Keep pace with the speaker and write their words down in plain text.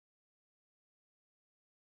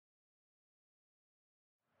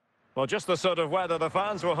Well, just the sort of weather the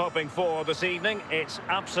fans were hoping for this evening. It's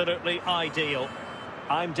absolutely ideal.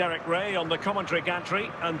 I'm Derek Ray on the commentary gantry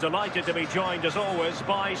and delighted to be joined as always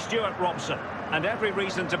by Stuart Robson. And every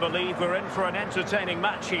reason to believe we're in for an entertaining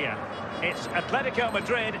match here. It's Atletico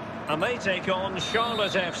Madrid and they take on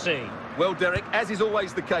Charlotte FC. Well, Derek, as is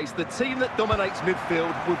always the case, the team that dominates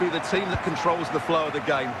midfield will be the team that controls the flow of the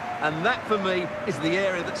game. And that, for me, is the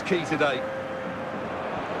area that's key today.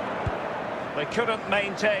 They couldn't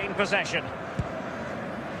maintain possession.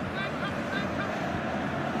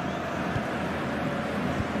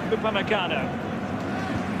 Upamecano.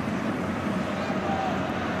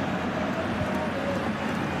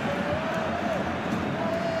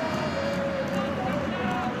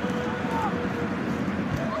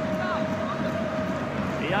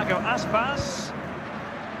 Aspas.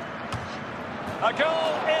 A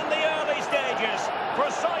goal in the early stages.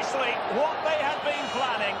 Precisely what they had been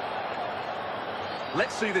planning.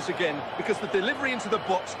 Let's see this again, because the delivery into the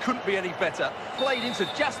box couldn't be any better. Played into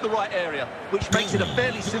just the right area, which makes it a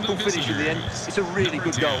fairly simple finish in the end. It's a really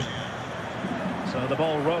good goal. So the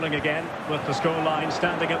ball rolling again, with the scoreline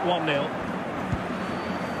standing at 1-0.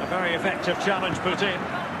 A very effective challenge put in.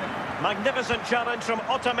 Magnificent challenge from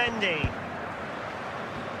Otamendi.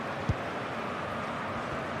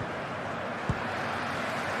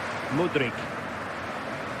 Mudryk.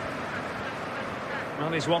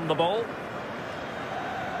 Well, he's won the ball.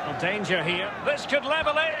 Well, danger here. This could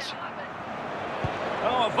level it.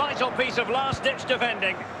 Oh, a vital piece of last-ditch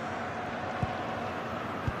defending.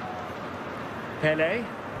 Pele.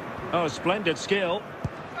 Oh, splendid skill.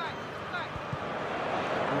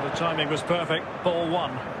 Well, the timing was perfect. Ball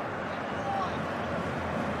one.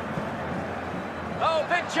 Oh,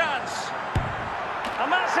 big chance. And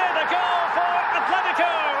that's it, a goal for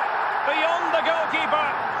Atletico. Beyond the goalkeeper,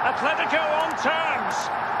 Atletico on terms.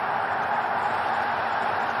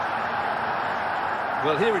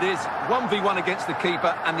 Well, here it is, 1v1 against the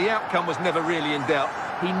keeper, and the outcome was never really in doubt.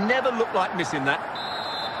 He never looked like missing that.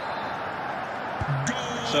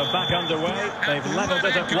 So back underway, they've levelled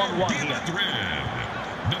it at 1-1 here.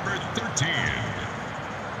 Number 13.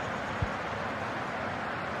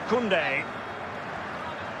 Koundé.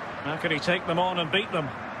 How can he take them on and beat them?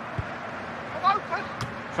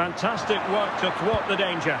 Fantastic work to thwart the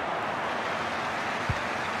danger.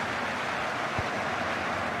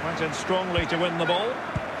 Went in strongly to win the ball.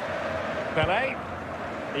 Pele.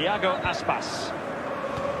 Iago Aspas.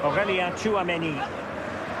 Aurelien Tchouameni.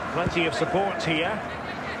 Plenty of support here.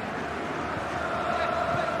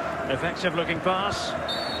 Effective looking pass.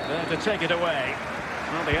 There to take it away.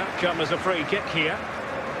 Well, the outcome is a free kick here.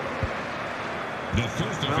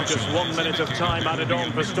 Well, just 1 minute of time added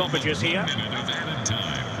on for stoppages here.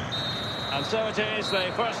 And so it is,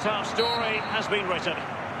 the first half story has been written.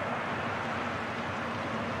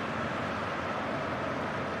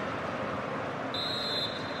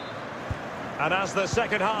 And as the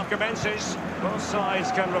second half commences, both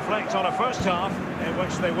sides can reflect on a first half in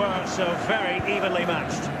which they were so very evenly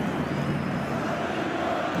matched.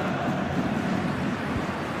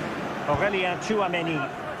 Aurelien Tchouameni.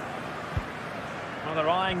 Well, they're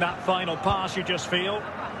eyeing that final pass, you just feel.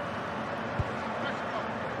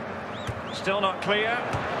 Still not clear.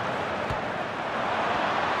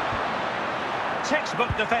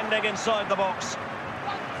 Textbook defending inside the box.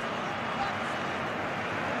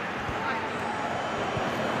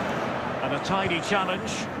 And a tidy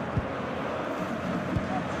challenge.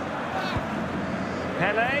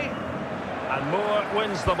 Pele. And Moore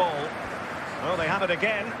wins the ball. Well, they have it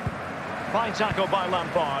again. Fine tackle by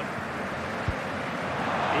Lampard.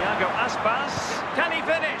 Iago Aspas. Can he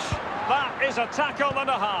finish? That is a tackle and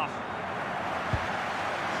a half.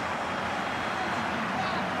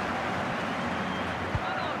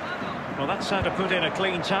 Well, that's how to put in a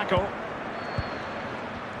clean tackle.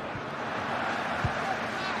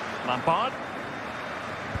 Lampard.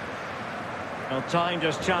 Well, time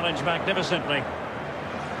just challenged magnificently.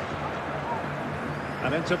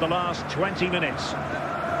 And into the last 20 minutes.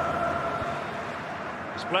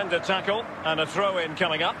 Splendid tackle and a throw-in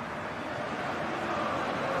coming up.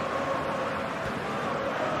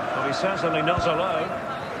 Well, he's certainly not alone.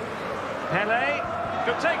 Pele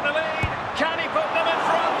could take the lead. Can he put them in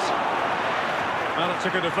front? Well, it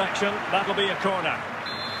took a deflection. That'll be a corner.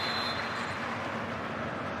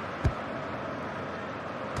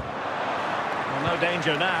 Well, no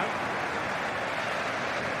danger now.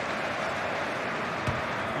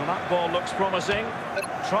 Well, that ball looks promising.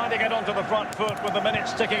 Trying to get onto the front foot with the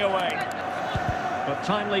minutes ticking away. But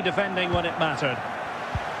timely defending when it mattered.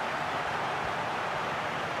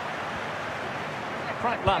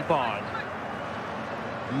 Frank Lampard.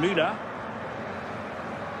 Müller.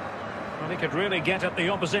 Well, he could really get at the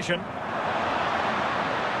opposition.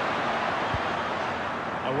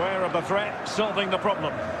 Aware of the threat, solving the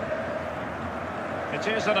problem. It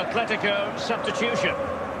is an Atletico substitution.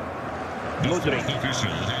 The fourth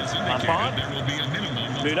official has indicated there will be a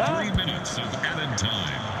minimum of 3 minutes of added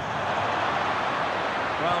time.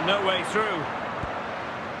 Well, no way through.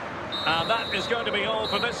 And that is going to be all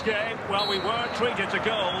for this game. Well, we were treated to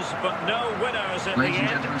goals, but no winners in the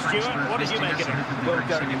end. Stuart, what did you make of it? Well,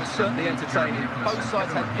 Derek, it was certainly entertaining. Both sides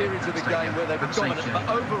had periods of the game where they were dominant, but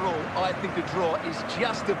overall, I think a draw is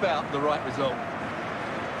just about the right result.